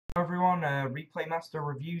Hello everyone, Replay Master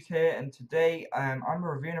Reviews here, and today I'm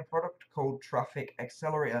reviewing a product called Traffic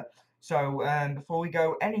Accelerator. So before we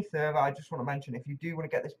go any further, I just want to mention if you do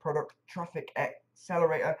want to get this product, Traffic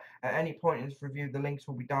Accelerator, at any point in this review, the links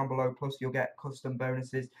will be down below, plus you'll get custom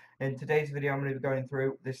bonuses. In today's video, I'm going to be going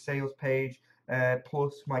through this sales page,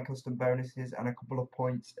 plus my custom bonuses and a couple of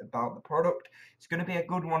points about the product. It's going to be a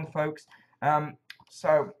good one, folks.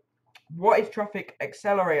 So what is Traffic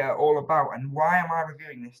Accelerator all about, and why am I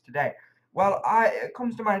reviewing this today? Well, it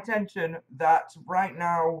comes to my attention that right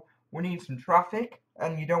now we need some traffic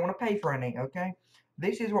and you don't want to pay for any, okay?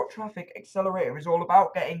 This is what Traffic Accelerator is all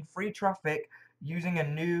about, getting free traffic using a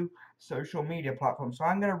new social media platform. So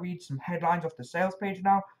I'm going to read some headlines off the sales page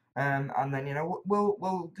now, and then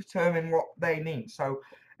we'll determine what they mean. So,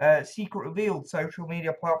 secret revealed: social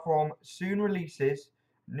media platform soon releases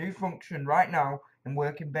new function right now and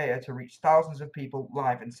work in beta to reach thousands of people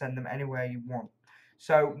live and send them anywhere you want.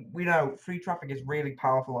 So we know free traffic is really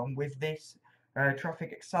powerful, and with this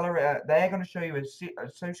Traffic Accelerator, they're going to show you a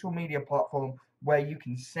social media platform where you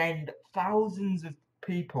can send thousands of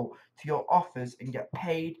people to your offers and get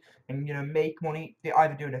paid and make money. They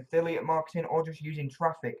either doing affiliate marketing or just using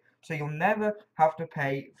traffic. So you'll never have to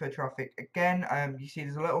pay for traffic again. You see,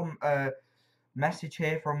 there's a little message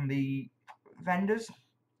here from the vendors,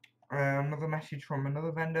 another message from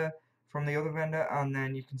another vendor, from the other vendor, and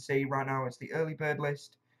then you can see right now it's the early bird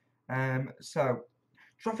list. So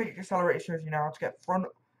Traffic Accelerator shows you now how to get front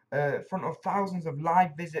of thousands of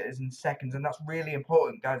live visitors in seconds, and that's really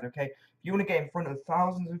important, guys. Okay, if you want to get in front of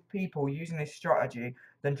thousands of people using this strategy,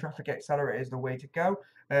 then Traffic Accelerator is the way to go.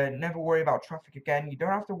 Never worry about traffic again. You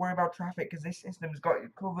don't have to worry about traffic because this system's got you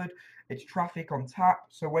covered. It's traffic on tap,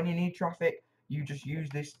 so when you need traffic, you just use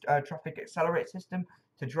this Traffic Accelerator system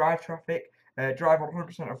to drive traffic. Drive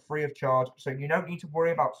 100% of free of charge, so you don't need to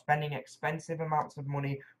worry about spending expensive amounts of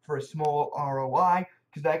money for a small ROI,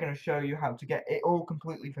 because they're going to show you how to get it all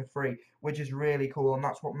completely for free, which is really cool, and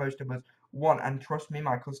that's what most of us want. And trust me,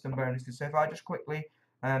 my custom bonuses. So if I just quickly,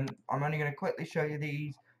 I'm only going to quickly show you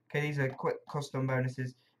these. Okay, these are quick custom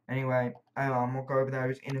bonuses. Anyway, we'll go over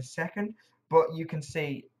those in a second. But you can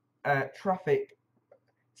see traffic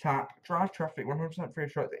tap, drive traffic 100% free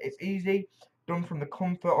of charge. It's easy, done from the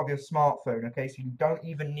comfort of your smartphone, okay? So you don't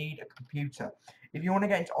even need a computer. If you want to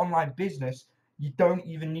get into online business, you don't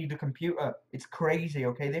even need a computer. It's crazy,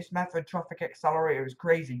 okay? This method, Traffic Accelerator, is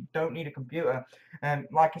crazy. You don't need a computer.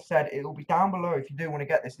 Like I said, it will be down below if you do want to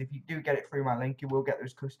get this. If you do get it through my link, you will get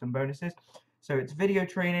those custom bonuses. So it's video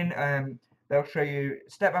training. They'll show you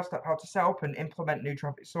step by step how to set up and implement new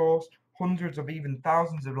traffic source, hundreds of even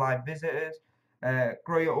thousands of live visitors,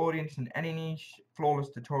 grow your audience in any niche, flawless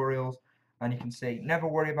tutorials, and you can see never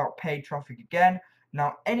worry about paid traffic again.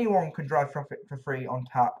 Now anyone can drive traffic for free on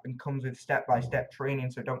tap and comes with step-by-step training,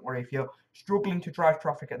 so don't worry if you're struggling to drive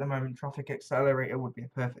traffic at the moment. Traffic Accelerator would be a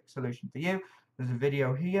perfect solution for you. There's a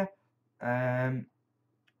video here, and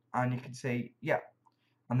you can see, yeah,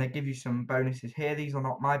 and they give you some bonuses here. These are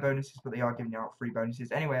not my bonuses, but they are giving you out free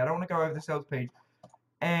bonuses. Anyway, I don't want to go over the sales page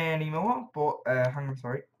anymore, but hang on,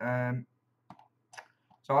 sorry.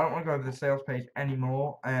 So I don't want to go over the sales page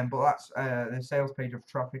anymore, but that's the sales page of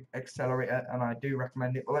Traffic Accelerator, and I do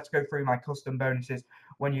recommend it. But let's go through my custom bonuses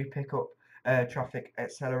when you pick up Traffic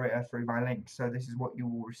Accelerator through my link. So this is what you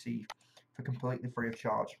will receive for completely free of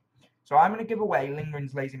charge. So I'm going to give away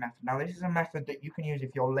Lingren's Lazy Method. Now this is a method that you can use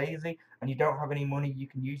if you're lazy and you don't have any money. You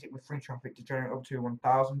can use it with free traffic to generate up to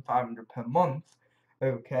 1,500 per month.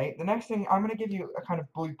 Okay, the next thing, I'm going to give you a kind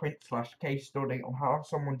of blueprint slash case study on how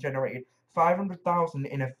someone generated 500,000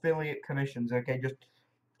 in affiliate commissions. Okay, just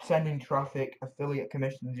sending traffic, affiliate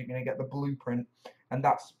commissions. You're going to get the blueprint, and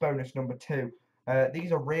that's bonus number 2.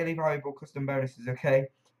 These are really valuable custom bonuses. Okay,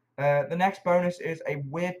 the next bonus is a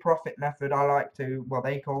weird profit method I like to, well,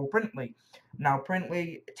 they call Printly. Now,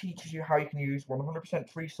 Printly teaches you how you can use 100%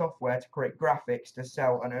 free software to create graphics to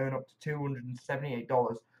sell and earn up to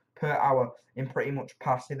 $278 per hour in pretty much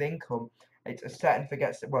passive income. It's a set and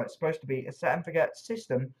forget, well, it's supposed to be a set and forget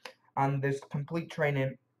system, and there's complete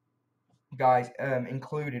training, guys,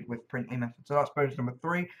 included with Printly method. So that's bonus number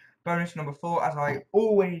 3. Bonus number 4, as I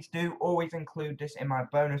always do, always include this in my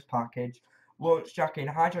bonus package. Launch Jackie and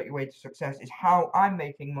Hijack Your Way to Success is how I'm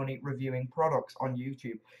making money reviewing products on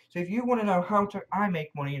YouTube. So if you want to know how I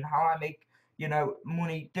make money and how I make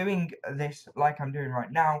money doing this like I'm doing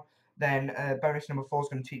right now, then bonus number 4 is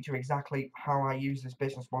going to teach you exactly how I use this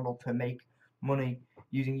business model to make money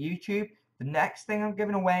using YouTube. The next thing I'm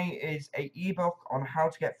giving away is a ebook on how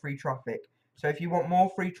to get free traffic. So if you want more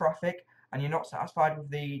free traffic and you're not satisfied with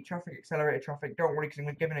the Traffic Accelerator traffic, don't worry, because I'm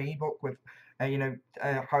going to give an ebook with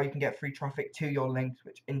how you can get free traffic to your links,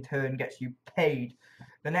 which in turn gets you paid.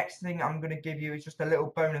 The next thing I'm going to give you is just a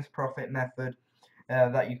little bonus profit method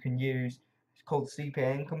that you can use. It's called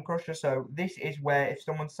CPA Income Crusher. So this is where if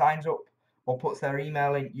someone signs up or puts their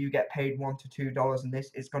email in, you get paid $1 to $2, and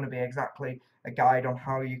this is going to be exactly a guide on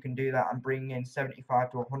how you can do that and bring in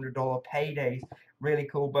 $75 to $100 paydays. Really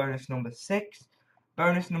cool. Bonus number 6.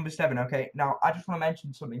 Bonus number 7. Okay, now I just want to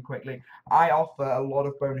mention something quickly. I offer a lot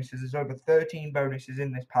of bonuses. There's over 13 bonuses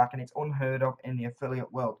in this pack, and it's unheard of in the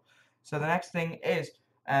affiliate world. So the next thing is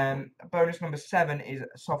bonus number 7 is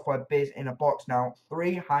software biz in a box. Now,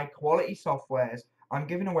 3 high quality softwares I'm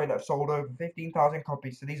giving away that have sold over 15,000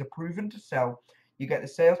 copies. So these are proven to sell. You get the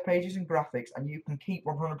sales pages and graphics, and you can keep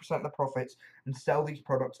 100% of the profits and sell these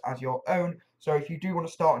products as your own. So if you do want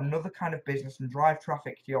to start another kind of business and drive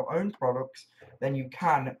traffic to your own products, then you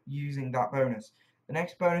can using that bonus. The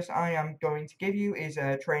next bonus I am going to give you is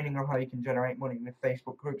training on how you can generate money with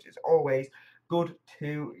Facebook groups. It's always good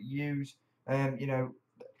to use,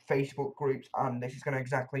 Facebook groups, and this is going to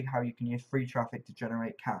exactly how you can use free traffic to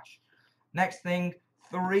generate cash. Next thing,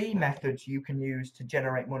 3 methods you can use to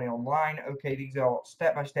generate money online. Okay, these are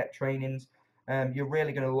step-by-step trainings. You're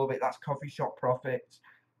really going to love it. That's coffee shop profits.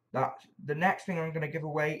 The next thing I'm going to give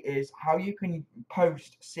away is how you can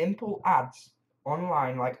post simple ads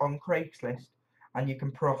online, like on Craigslist, and you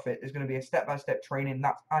can profit. There's going to be a step-by-step training.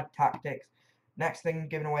 That's ad tactics. Next thing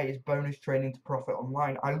given away is bonus training to profit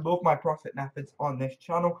online. I love my profit methods on this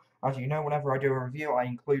channel. As you know, whenever I do a review, I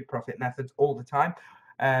include profit methods all the time.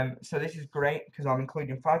 So this is great because I'm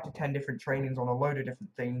including 5 to 10 different trainings on a load of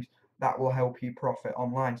different things that will help you profit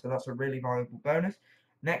online. So that's a really valuable bonus.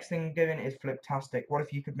 Next thing given is Fliptastic. What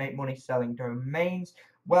if you could make money selling domains?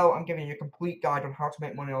 Well, I'm giving you a complete guide on how to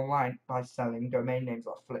make money online by selling domain names.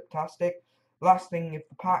 That's Fliptastic. Last thing is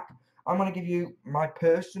the pack. I'm going to give you my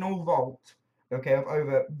personal vault, okay, of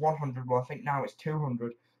over 100, well I think now it's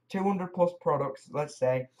 200 plus products, let's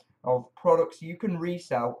say, of products you can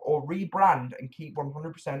resell or rebrand and keep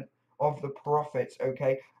 100% of the profits,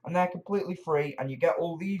 okay, and they're completely free, and you get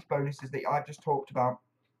all these bonuses that I've just talked about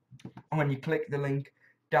when you click the link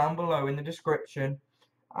down below in the description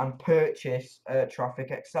and purchase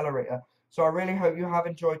Traffic Accelerator. So I really hope you have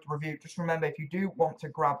enjoyed the review. Just remember, if you do want to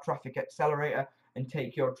grab Traffic Accelerator and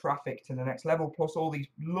take your traffic to the next level, plus all these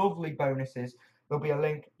lovely bonuses, there'll be a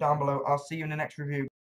link down below. I'll see you in the next review.